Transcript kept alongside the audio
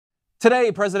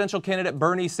Today, presidential candidate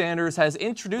Bernie Sanders has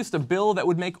introduced a bill that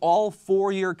would make all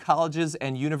four-year colleges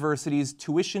and universities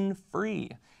tuition-free.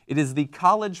 It is the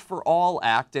College for All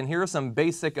Act, and here are some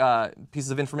basic pieces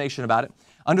of information about it.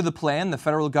 Under the plan, the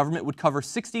federal government would cover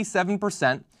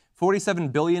 67%,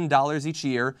 $47 billion each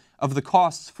year, of the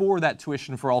costs for that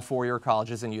tuition for all four-year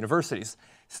colleges and universities.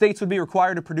 States would be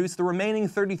required to produce the remaining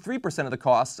 33% of the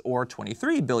costs, or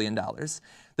 $23 billion.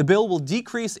 The bill will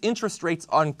decrease interest rates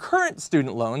on current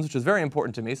student loans, which is very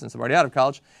important to me since I'm already out of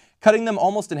college, cutting them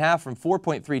almost in half from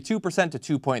 4.32%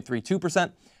 to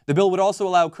 2.32%. The bill would also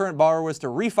allow current borrowers to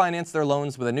refinance their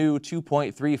loans with a new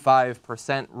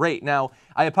 2.35% rate. Now,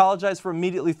 I apologize for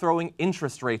immediately throwing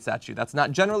interest rates at you. That's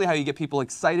not generally how you get people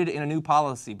excited in a new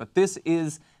policy, but this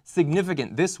is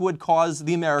significant. This would cause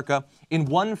the America in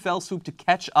one fell swoop to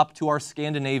catch up to our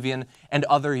Scandinavian and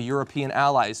other European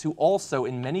allies, who also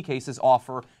in many cases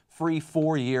offer free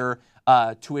four-year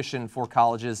tuition for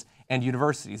colleges and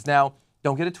universities. Now,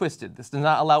 don't get it twisted. This does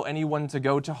not allow anyone to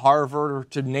go to Harvard or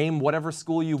to name whatever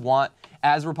school you want,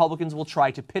 as Republicans will try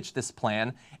to pitch this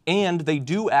plan. And they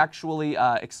do actually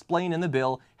explain in the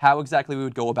bill how exactly we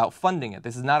would go about funding it.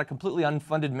 This is not a completely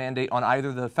unfunded mandate on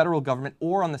either the federal government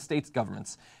or on the states'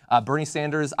 governments. Bernie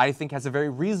Sanders, I think, has a very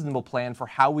reasonable plan for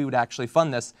how we would actually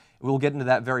fund this. We'll get into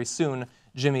that very soon.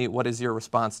 Jimmy, what is your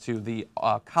response to the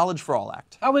College for All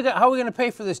Act? How are we going to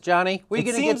pay for this, Johnny?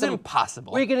 It seems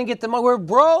impossible. We're going to get the money. We're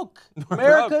broke.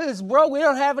 America is broke. We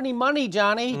don't have any money,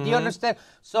 Johnny. Do you understand?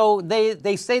 So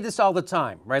they say this all the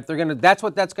time, right? That's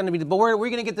what that's going to be. But where are we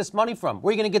going to get this money from? Where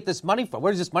are you going to get this money from?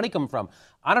 Where does this money come from?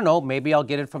 I don't know. Maybe I'll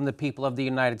get it from the people of the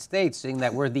United States, saying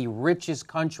that we're the richest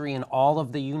country in all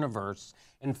of the universe.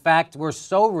 In fact, we're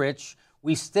so rich,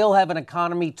 we still have an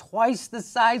economy twice the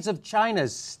size of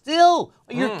China's. Still?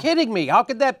 You're kidding me. How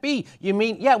could that be? You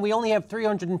mean, yeah, we only have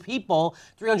 300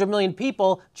 million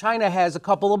people. China has a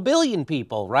couple of billion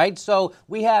people, right? So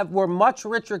we're a much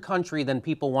richer country than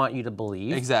people want you to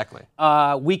believe. Exactly.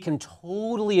 We can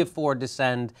totally afford to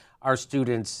send our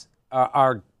students,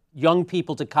 our young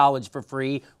people to college for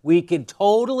free. We could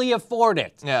totally afford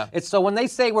it. Yeah. So when they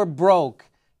say we're broke,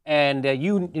 and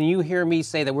you hear me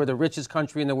say that we're the richest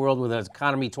country in the world with an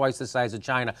economy twice the size of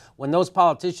China. When those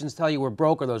politicians tell you we're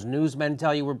broke, or those newsmen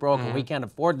tell you we're broke and we can't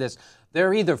afford this,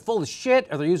 they're either full of shit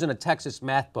or they're using a Texas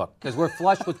math book, because we're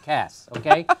flush with cash,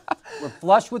 okay? We're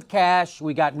flush with cash.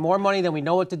 We got more money than we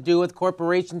know what to do with.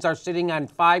 Corporations are sitting on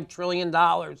 $5 trillion.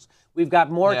 We've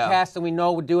got more cash than we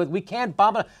know what to do with. We can't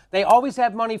bomb it. They always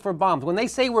have money for bombs. When they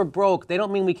say we're broke, they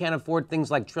don't mean we can't afford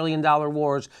things like trillion-dollar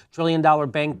wars, trillion-dollar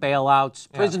bank bailouts,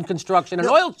 prison construction, and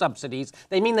oil subsidies.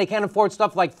 They mean they can't afford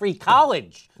stuff like free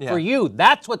college for you.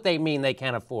 That's what they mean they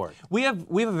can't afford. We have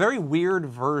a very weird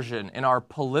version in our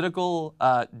political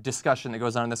discussion that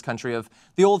goes on in this country of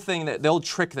the old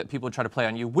trick that people try to play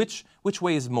on you. Which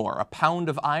weighs more, a pound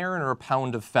of iron or a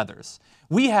pound of feathers?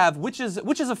 We have, which is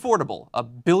affordable,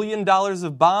 $1 billion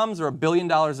of bombs or $1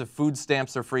 billion of food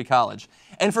stamps or free college?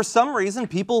 And for some reason,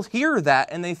 people hear that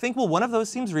and they think, well, one of those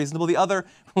seems reasonable. The other,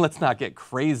 let's not get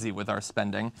crazy with our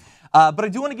spending. But I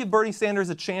do want to give Bernie Sanders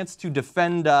a chance to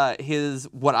defend his,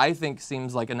 what I think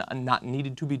seems like a not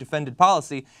needed to be defended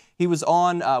policy. He was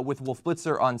on with Wolf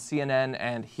Blitzer on CNN,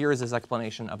 and here is his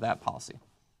explanation of that policy.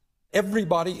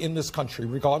 Everybody in this country,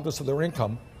 regardless of their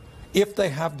income, if they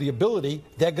have the ability,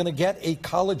 they're going to get a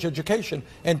college education.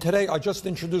 And today I just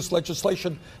introduced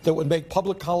legislation that would make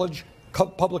public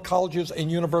colleges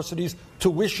and universities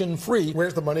tuition-free.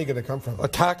 Where's the money going to come from? A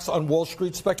tax on Wall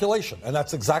Street speculation. And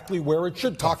that's exactly where it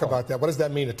should come from. Talk about that. What does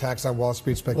that mean, a tax on Wall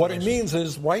Street speculation? What it means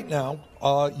is right now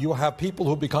you have people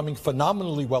who are becoming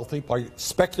phenomenally wealthy by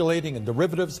speculating in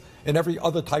derivatives and every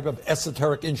other type of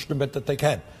esoteric instrument that they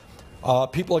can.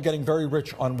 People are getting very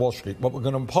rich on Wall Street. What we're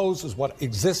going to impose is what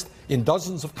exists in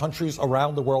dozens of countries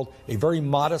around the world, a very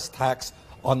modest tax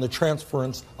on the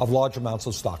transference of large amounts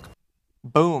of stock.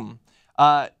 Boom.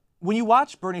 When you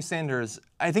watch Bernie Sanders,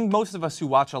 I think most of us who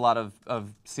watch a lot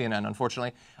of CNN,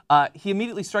 unfortunately, he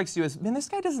immediately strikes you as, man, this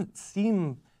guy doesn't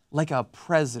seem like a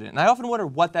president. And I often wonder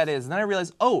what that is. And then I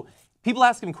realize, oh, people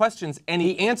ask him questions, and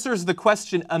he answers the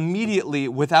question immediately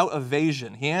without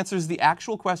evasion. He answers the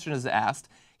actual question as asked.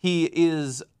 He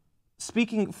is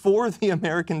speaking for the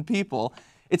American people.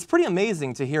 It's pretty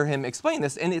amazing to hear him explain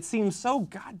this, and it seems so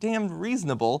goddamn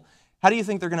reasonable. How do you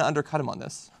think they're going to undercut him on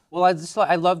this? Well,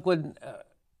 I love when,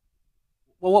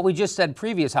 what we just said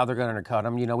previous, how they're going to undercut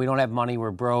him. You know, we don't have money, we're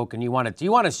broke, and you want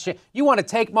to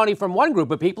take money from one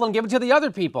group of people and give it to the other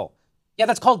people. Yeah,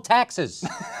 that's called taxes.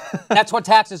 That's what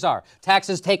taxes are.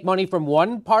 Taxes take money from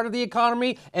one part of the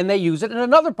economy and they use it in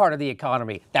another part of the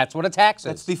economy. That's what a tax is.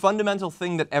 That's the fundamental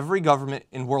thing that every government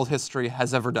in world history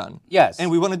has ever done. Yes. And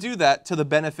we want to do that to the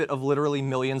benefit of literally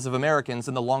millions of Americans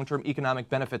and the long-term economic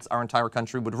benefits our entire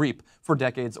country would reap for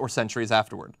decades or centuries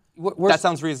afterward. That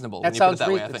sounds reasonable when you put it that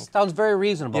way, I think. It sounds very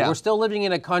reasonable. Yeah. We're still living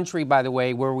in a country, by the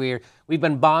way, where we've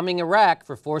been bombing Iraq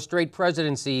for 4 straight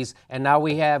presidencies, and now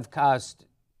we have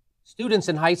students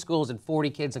in high schools and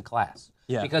 40 kids in class.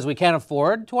 Yeah. Because we can't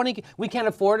afford we can't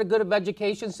afford a good of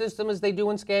education system as they do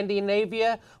in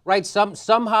Scandinavia, right?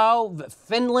 Somehow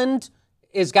Finland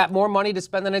has got more money to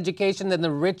spend on education than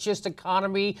the richest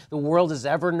economy the world has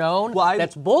ever known. Well,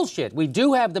 that's bullshit. We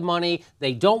do have the money.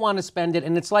 They don't want to spend it.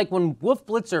 And it's like when Wolf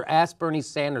Blitzer asked Bernie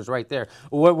Sanders right there,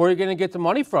 where are you going to get the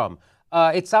money from?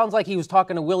 It sounds like he was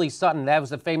talking to Willie Sutton. That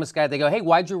was the famous guy. They go, hey,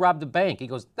 why'd you rob the bank? He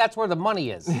goes, that's where the money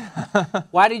is.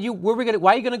 Why are you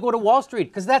going to go to Wall Street?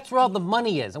 Because that's where all the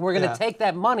money is. And we're going to take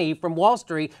that money from Wall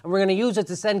Street and we're going to use it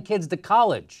to send kids to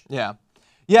college. Yeah.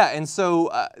 Yeah, and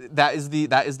so that is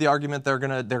the argument they're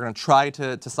gonna try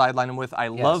to sideline him with. I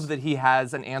love that he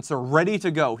has an answer ready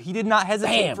to go. He did not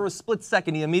hesitate for a split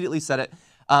second. He immediately said it.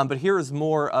 But here is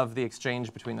more of the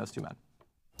exchange between those two men.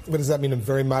 What does that mean?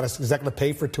 Very modest. Is that going to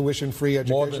pay for tuition-free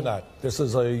education? More than that. This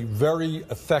is a very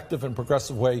effective and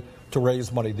progressive way to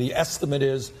raise money. The estimate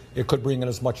is it could bring in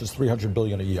as much as $300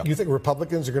 billion a year. You think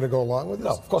Republicans are going to go along with this?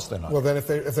 No, of course they're not. Well, then if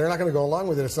they're not going to go along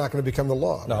with it, it's not going to become the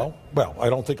law. No. Right? Well, I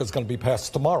don't think it's going to be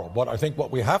passed tomorrow. I think what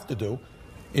we have to do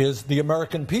is the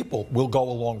American people will go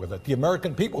along with it. The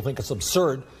American people think it's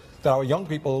absurd that our young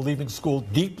people are leaving school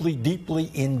deeply, deeply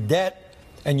in debt,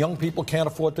 and young people can't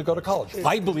afford to go to college.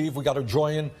 I believe we got to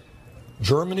join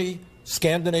Germany,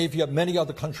 Scandinavia, many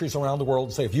other countries around the world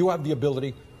and say, if you have the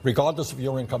ability, regardless of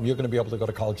your income, you're going to be able to go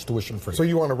to college tuition free. So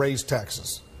you want to raise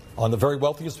taxes? On the very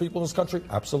wealthiest people in this country?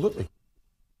 Absolutely.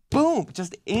 Boom,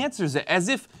 just answers it as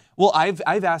if, well, I've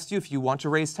asked you if you want to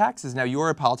raise taxes. Now,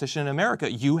 you're a politician in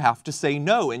America. You have to say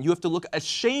no, and you have to look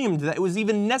ashamed that it was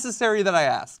even necessary that I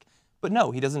ask. But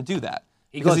no, he doesn't do that.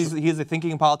 Because he's a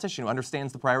thinking politician who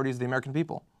understands the priorities of the American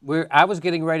people. I was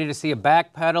getting ready to see a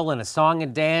backpedal and a song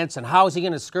and dance, and how is he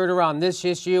going to skirt around this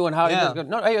issue, and how?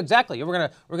 No, exactly. We're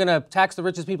gonna tax the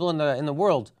richest people in the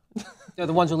world. They're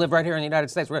the ones who live right here in the United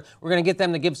States. We're going to get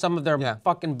them to give some of their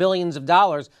fucking billions of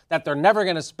dollars that they're never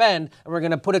going to spend, and we're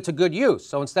going to put it to good use.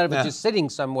 So instead of it just sitting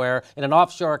somewhere in an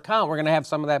offshore account, we're going to have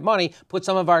some of that money, put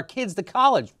some of our kids to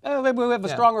college. Maybe we have a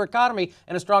stronger economy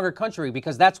and a stronger country,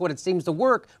 because that's what it seems to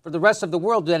work for the rest of the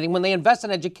world. That when they invest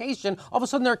in education, all of a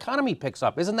sudden their economy picks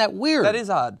up. Isn't that weird? That is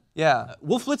odd. Yeah.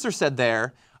 Wolf Blitzer said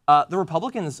there, the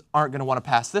Republicans aren't going to want to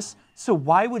pass this, so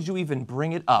why would you even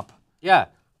bring it up? Yeah.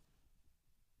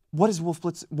 What is Wolf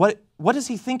Blitzer? What does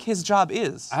he think his job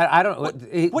is? I don't.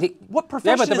 What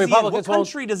profession is he in? What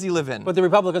country does he live in? But the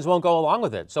Republicans won't go along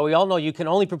with it. So we all know you can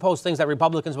only propose things that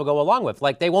Republicans will go along with.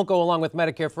 Like they won't go along with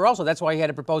Medicare for all. So that's why he had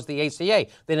to propose the ACA. They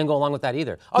didn't go along with that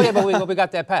either. Oh yeah, but we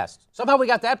got that passed. Somehow we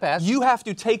got that passed. You have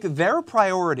to take their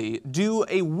priority, do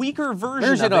a weaker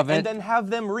version of it, and then have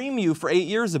them ream you for 8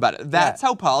 years about it. That's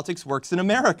how politics works in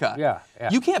America. Yeah.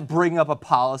 You can't bring up a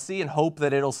policy and hope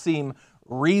that it'll seem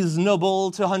reasonable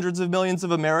to hundreds of millions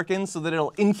of Americans so that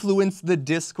it'll influence the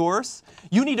discourse.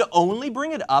 You need to only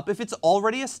bring it up if it's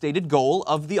already a stated goal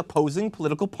of the opposing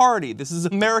political party. This is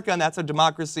America, and that's how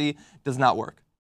democracy does not work.